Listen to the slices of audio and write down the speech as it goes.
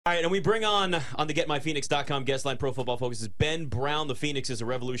All right, and we bring on the GetMyPhoenix.com guest line. Pro Football Focus is Ben Brown. The Phoenix is a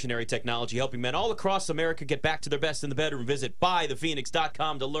revolutionary technology helping men all across America get back to their best in the bedroom. Visit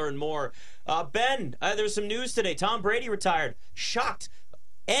BuyThePhoenix.com to learn more. Ben, there's some news today. Tom Brady retired. Shocked.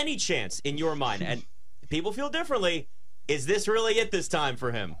 Any chance in your mind, and people feel differently, is this really it this time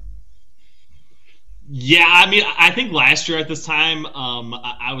for him? Yeah, I mean, I think last year at this time,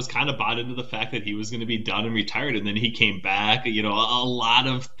 I was kind of bought into the fact that he was going to be done and retired, and then he came back. You know, a lot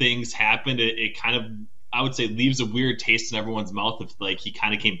of things happened. It kind of, I would say, leaves a weird taste in everyone's mouth if like he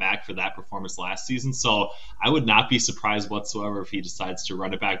kind of came back for that performance last season. So I would not be surprised whatsoever if he decides to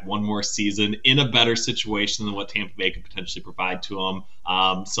run it back one more season in a better situation than what Tampa Bay could potentially provide to him.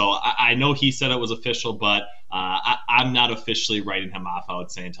 So I know he said it was official, but I'm not officially writing him off, I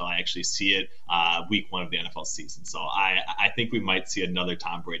would say, until I actually see it week one of the NFL season. So I think we might see another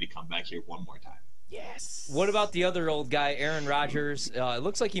Tom Brady come back here one more time. Yes. What about the other old guy, Aaron Rodgers? It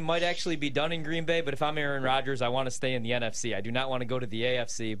looks like he might actually be done in Green Bay, but if I'm Aaron Rodgers, I want to stay in the NFC. I do not want to go to the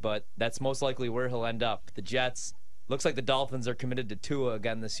AFC, but that's most likely where he'll end up. The Jets. Looks like the Dolphins are committed to Tua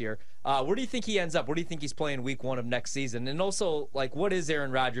again this year. Where do you think he ends up? Where do you think he's playing week one of next season? And also, like, what is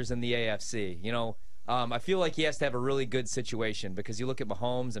Aaron Rodgers in the AFC? You know, I feel like he has to have a really good situation because you look at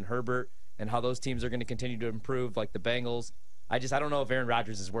Mahomes and Herbert and how those teams are going to continue to improve, like the Bengals. I don't know if Aaron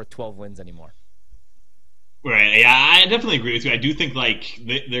Rodgers is worth 12 wins anymore. Right. Yeah, I definitely agree with you. I do think like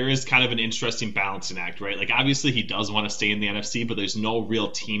there is kind of an interesting balancing act, right? Like obviously he does want to stay in the NFC, but there's no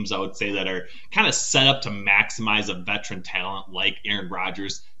real teams I would say that are kind of set up to maximize a veteran talent like Aaron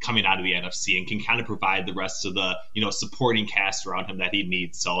Rodgers coming out of the NFC and can kind of provide the rest of the, supporting cast around him that he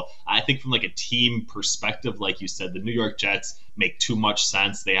needs. So I think from like a team perspective, like you said, the New York Jets make too much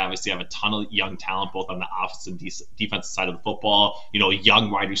sense. They obviously have a ton of young talent, both on the offensive and defensive side of the football,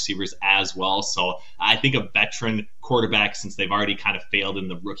 young wide receivers as well. So I think a veteran quarterback, since they've already kind of failed in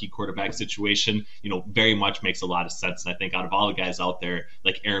the rookie quarterback situation, very much makes a lot of sense. And I think out of all the guys out there,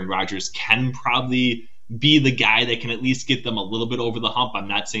 like Aaron Rodgers can probably be the guy that can at least get them a little bit over the hump. I'm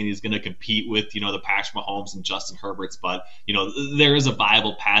not saying he's going to compete with, the Patrick Mahomes and Justin Herberts, but, there is a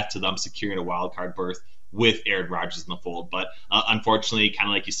viable path to them securing a wild card berth with Aaron Rodgers in the fold. But unfortunately, kind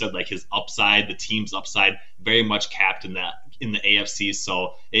of like you said, like his upside, the team's upside, very much capped in the AFC.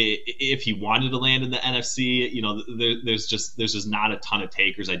 So if he wanted to land in the NFC, there's just not a ton of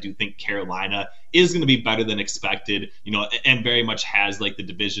takers. I do think Carolina is going to be better than expected, and very much has like the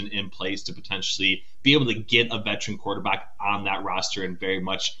division in place to potentially be able to get a veteran quarterback on that roster and very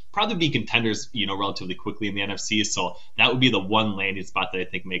much probably be contenders, relatively quickly in the NFC. So that would be the one landing spot that I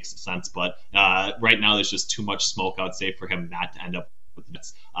think makes sense. But right now, there's just too much smoke, I would say, for him not to end up with the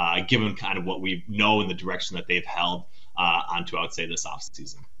Jets, given kind of what we know in the direction that they've held onto, I would say, this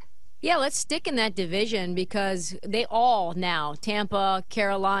offseason. Yeah, let's stick in that division because they all now, Tampa,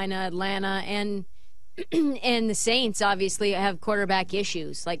 Carolina, Atlanta, and the Saints obviously have quarterback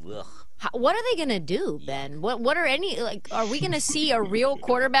issues. Like, what are they going to do, Ben? What are are we going to see a real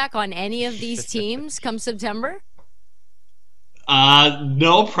quarterback on any of these teams come September?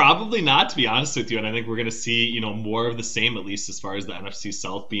 No, probably not, to be honest with you. And I think we're going to see, more of the same, at least as far as the NFC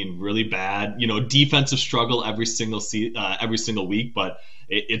South being really bad. Defensive struggle every single week, but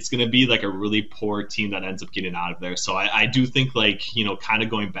it's going to be like a really poor team that ends up getting out of there. So I do think, like, kind of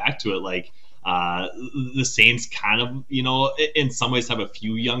going back to it, like, the Saints kind of, in some ways have a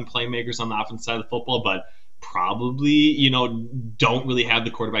few young playmakers on the offensive side of the football, but probably, don't really have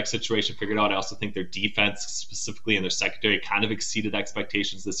the quarterback situation figured out. I also think their defense, specifically in their secondary, kind of exceeded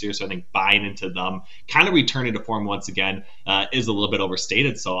expectations this year. So I think buying into them, kind of returning to form once again, is a little bit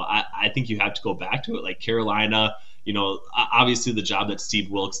overstated. So I think you have to go back to it. Like Carolina, obviously the job that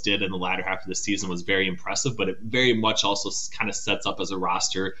Steve Wilkes did in the latter half of the season was very impressive, but it very much also kind of sets up as a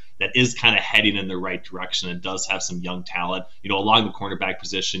roster that is kind of heading in the right direction and does have some young talent, along the cornerback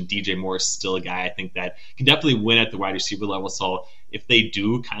position. DJ Moore is still a guy I think that can definitely win at the wide receiver level. So if they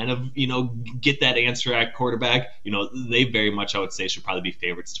do kind of, get that answer at quarterback, they very much, I would say, should probably be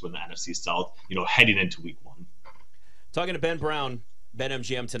favorites to win the NFC South, heading into week one. Talking to Ben Brown,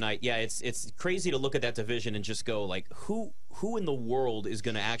 BetMGM tonight. Yeah, it's crazy to look at that division and just go like, who in the world is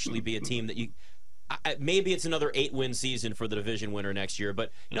going to actually be a team that you? Maybe it's another 8-win season for the division winner next year,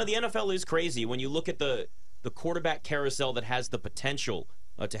 but the NFL is crazy when you look at the quarterback carousel that has the potential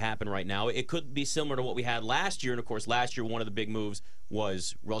to happen right now. It could be similar to what we had last year, and of course, last year one of the big moves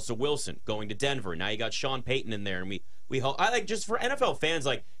was Russell Wilson going to Denver. Now you got Sean Payton in there, and we hope. I like just for NFL fans,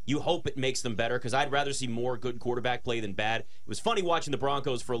 like you hope it makes them better because I'd rather see more good quarterback play than bad. It was funny watching the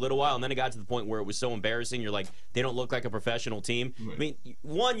Broncos for a little while, and then it got to the point where it was so embarrassing. You're like, they don't look like a professional team. Right. I mean,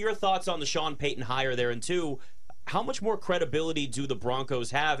 one, your thoughts on the Sean Payton hire there, and two, how much more credibility do the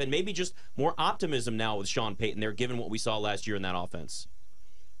Broncos have, and maybe just more optimism now with Sean Payton there, given what we saw last year in that offense?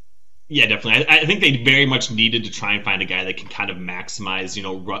 Yeah, definitely. I think they very much needed to try and find a guy that can kind of maximize,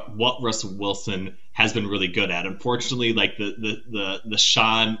 what Russell Wilson has been really good at. Unfortunately, like the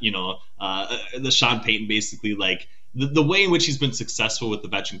Sean, the Sean Payton basically like the way in which he's been successful with the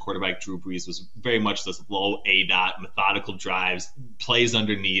veteran quarterback Drew Brees was very much this low ADOT, methodical drives, plays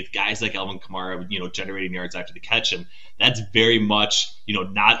underneath, guys like Alvin Kamara, generating yards after the catch, and that's very much,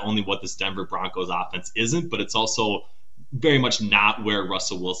 not only what this Denver Broncos offense isn't, but it's also very much not where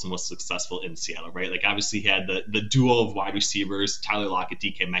Russell Wilson was successful in Seattle, right? Like obviously he had the duo of wide receivers, Tyler Lockett,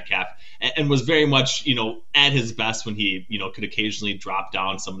 DK Metcalf, and was very much, at his best when he, could occasionally drop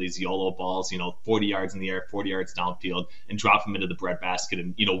down some of these YOLO balls, 40 yards in the air, 40 yards downfield, and drop them into the breadbasket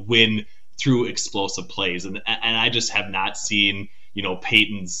and, win through explosive plays. And I just have not seen,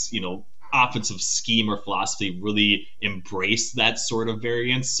 Peyton's, offensive scheme or philosophy really embrace that sort of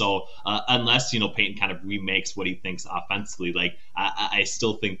variance. So unless Peyton kind of remakes what he thinks offensively, like I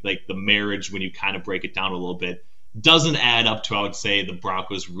still think like the marriage, when you kind of break it down a little bit, doesn't add up to, I would say, the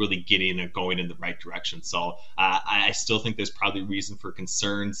Broncos really getting or going in the right direction. So I still think there's probably reason for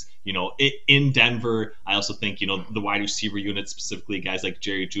concerns. In Denver, I also think, the wide receiver unit, specifically guys like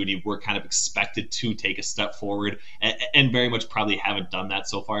Jerry Jeudy, were kind of expected to take a step forward and very much probably haven't done that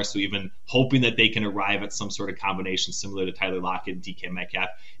so far. So even hoping that they can arrive at some sort of combination similar to Tyler Lockett and DK Metcalf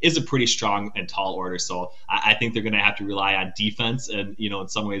is a pretty strong and tall order. So I think they're going to have to rely on defense and, in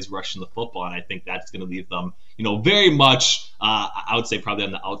some ways rushing the football. And I think that's going to leave them, very much, I would say probably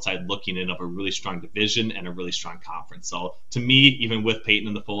on the outside looking in of a really strong division and a really strong conference. So to me, even with Peyton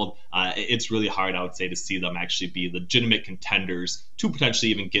in the fold, it's really hard, I would say, to see them actually be legitimate contenders to potentially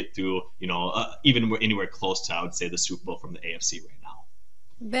even get through, even anywhere close to, I would say, the Super Bowl from the AFC right now.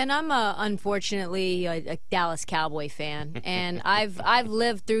 Ben, I'm unfortunately a Dallas Cowboy fan, and I've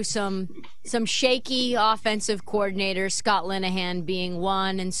lived through some shaky offensive coordinators, Scott Linehan being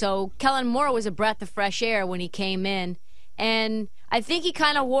one, and so Kellen Moore was a breath of fresh air when he came in, and I think he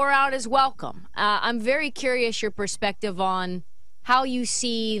kind of wore out his welcome. I'm very curious your perspective on how you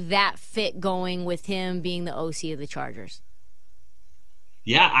see that fit going with him being the OC of the Chargers.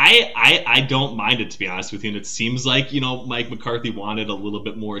 Yeah, I don't mind it, to be honest with you. And it seems like, Mike McCarthy wanted a little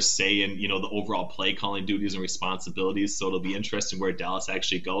bit more say in, the overall play calling duties and responsibilities. So it'll be interesting where Dallas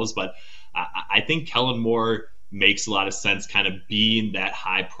actually goes. But I think Kellen Moore makes a lot of sense, kind of being that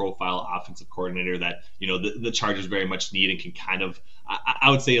high profile offensive coordinator that, the Chargers very much need and can kind of, I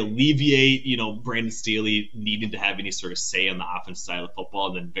would say, alleviate, Brandon Staley needing to have any sort of say on the offensive side of the football,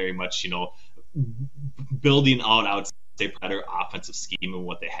 and then very much, building out, I would say, better offensive scheme and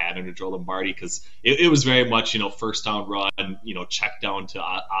what they had under Joe Lombardi, because it was very much, first down run, check down to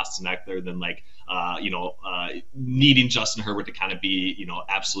Austin Eckler, then needing Justin Herbert to kind of be,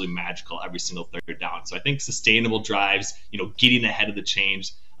 absolutely magical every single third down. So I think sustainable drives, getting ahead of the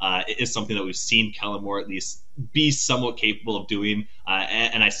change is something that we've seen Kellen Moore at least be somewhat capable of doing.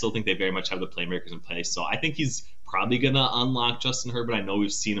 And I still think they very much have the playmakers in place. So I think he's probably going to unlock Justin Herbert. I know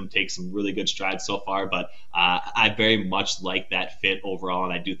we've seen him take some really good strides so far, but I very much like that fit overall.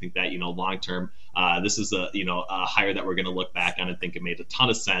 And I do think that, long term, this is a hire that we're going to look back on and think it made a ton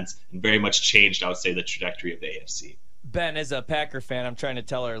of sense and very much changed, I would say, the trajectory of the AFC. Ben, as a Packer fan, I'm trying to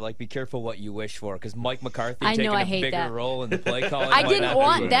tell her, be careful what you wish for, because Mike McCarthy taking a bigger role in the play calling. I didn't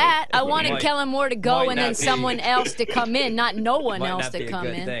want that. I wanted Kellen Moore to go and then someone else to come in, not no one else to come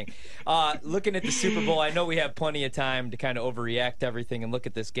in. Thing. Looking at the Super Bowl, I know we have plenty of time to kind of overreact to everything and look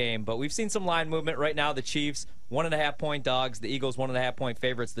at this game, but we've seen some line movement right now. The Chiefs, 1.5-point dogs. The Eagles, 1.5-point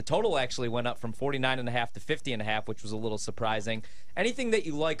favorites. The total actually went up from 49.5 to 50.5, which was a little surprising. Anything that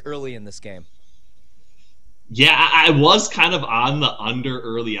you like early in this game? Yeah, I was kind of on the under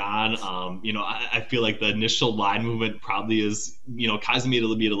early on. I feel like the initial line movement probably is, causing me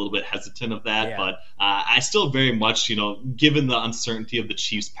to be a little bit hesitant of that. Yeah. But I still very much, given the uncertainty of the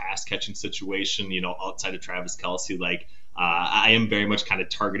Chiefs' pass catching situation, outside of Travis Kelce, I am very much kind of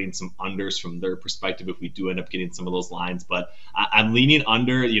targeting some unders from their perspective if we do end up getting some of those lines. But I'm leaning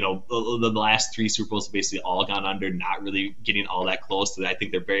under. The last three Super Bowls have basically all gone under, not really getting all that close. So I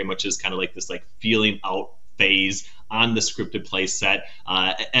think there very much is kind of like this feeling out phase on the scripted play set,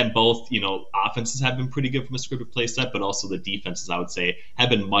 and both offenses have been pretty good from a scripted play set, but also the defenses, I would say, have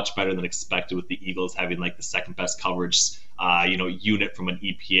been much better than expected, with the Eagles having the second best coverage unit from an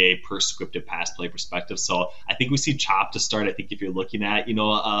EPA per scripted pass play perspective. So I think we see chop to start. I think if you're looking at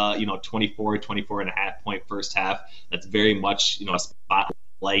 24 and a half point first half, that's very much a spot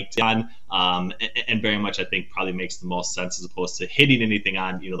liked on, and very much I think probably makes the most sense as opposed to hitting anything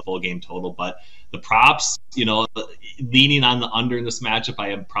on the full game total. But The props, leaning on the under in this matchup, I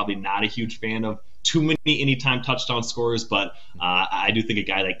am probably not a huge fan of too many anytime touchdown scorers, but I do think a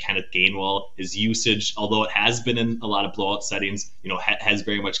guy like Kenneth Gainwell, his usage, although it has been in a lot of blowout settings, has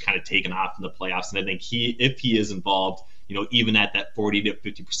very much kind of taken off in the playoffs. And I think if he is involved, even at that 40 to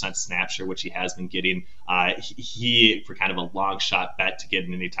 50% snap share, which he has been getting, he for kind of a long shot bet to get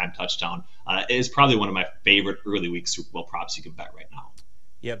an anytime touchdown is probably one of my favorite early week Super Bowl props you can bet right now.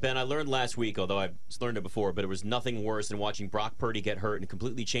 Yeah, Ben, I learned last week, although I've learned it before, but it was nothing worse than watching Brock Purdy get hurt and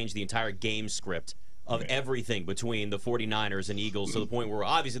completely change the entire game script of everything between the 49ers and Eagles, to the point where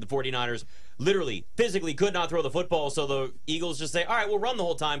obviously the 49ers literally, physically could not throw the football, so the Eagles just say, all right, we'll run the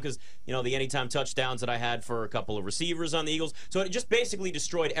whole time because, the anytime touchdowns that I had for a couple of receivers on the Eagles. So it just basically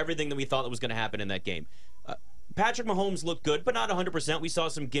destroyed everything that we thought that was going to happen in that game. Patrick Mahomes looked good, but not 100%. We saw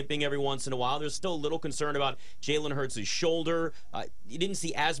some gimping every once in a while. There's still a little concern about Jalen Hurts' shoulder. You didn't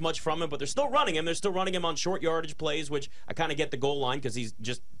see as much from him, but they're still running him. They're still running him on short yardage plays, which I kind of get the goal line because he's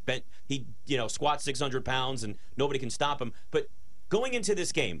just squats 600 pounds and nobody can stop him. But going into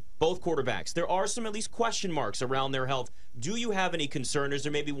this game, both quarterbacks, there are some at least question marks around their health. Do you have any concern? Is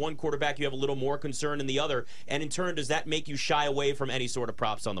there maybe one quarterback you have a little more concern than the other? And in turn, does that make you shy away from any sort of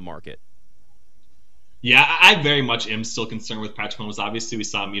props on the market? Yeah, I very much am still concerned with Patrick Mahomes. Obviously, we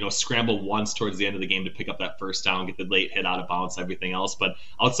saw him, scramble once towards the end of the game to pick up that first down, get the late hit out of bounds, everything else. But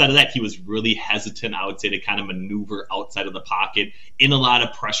outside of that, he was really hesitant, I would say, to kind of maneuver outside of the pocket in a lot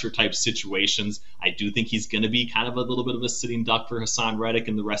of pressure type situations. I do think he's going to be kind of a little bit of a sitting duck for Hassan Reddick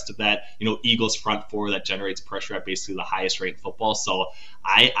and the rest of that, Eagles front four that generates pressure at basically the highest rate in football. So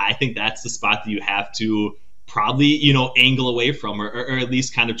I think that's the spot that you have to probably angle away from, or at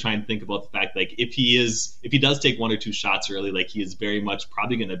least kind of try and think about the fact, like, if he does take one or two shots early, like, he is very much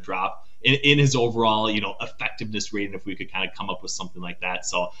probably going to drop in his overall effectiveness rating if we could kind of come up with something like that.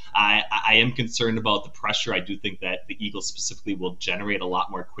 So I am concerned about the pressure. I do think that the Eagles specifically will generate a lot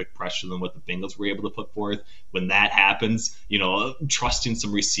more quick pressure than what the Bengals were able to put forth. When that happens, trusting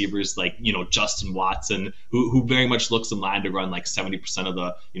some receivers like Justin Watson, who very much looks in line to run like 70% of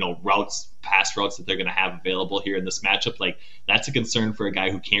the pass routes that they're going to have available here in this matchup, like, that's a concern for a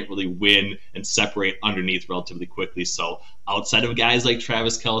guy who can't really win and separate underneath relatively quickly. So outside of guys like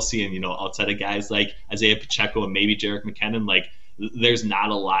Travis Kelce and outside of guys like Isaiah Pacheco and maybe Jerick McKinnon, like, there's not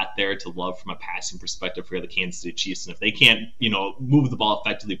a lot there to love from a passing perspective for the Kansas City Chiefs. And if they can't, move the ball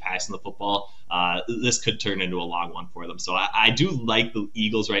effectively passing the football, this could turn into a long one for them. So I do like the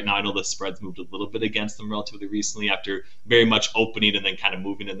Eagles right now. I know the spread's moved a little bit against them relatively recently after very much opening and then kind of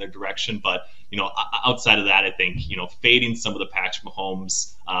moving in their direction. But, outside of that, I think, fading some of the Patrick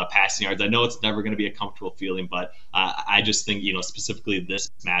Mahomes passing yards. I know it's never going to be a comfortable feeling, but I just think, specifically this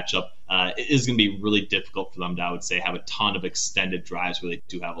matchup is going to be really difficult for them to, I would say, have a ton of extended drives where they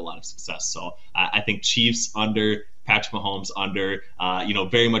do have a lot of success. So I think Chiefs under, Patrick Mahomes under,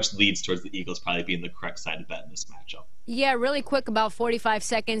 very much leads towards the Eagles probably being the correct side to bet in this matchup. Yeah, really quick, about 45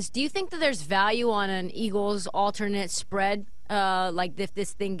 seconds. Do you think that there's value on an Eagles alternate spread, like if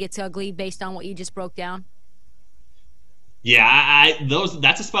this thing gets ugly based on what you just broke down? Yeah,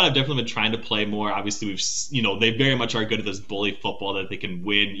 that's a spot I've definitely been trying to play more. Obviously, they very much are good at this bully football that they can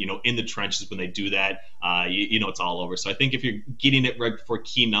win, in the trenches. When they do that, it's all over. So I think if you're getting it right before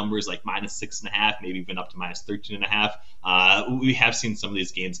key numbers like -6.5, maybe even up to -13.5, we have seen some of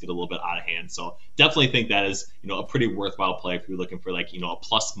these games get a little bit out of hand. So definitely think that is, a pretty worthwhile play if you're looking for a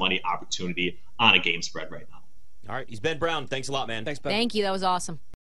plus money opportunity on a game spread right now. All right, he's Ben Brown. Thanks a lot, man. Thanks, Ben. Thank you. That was awesome.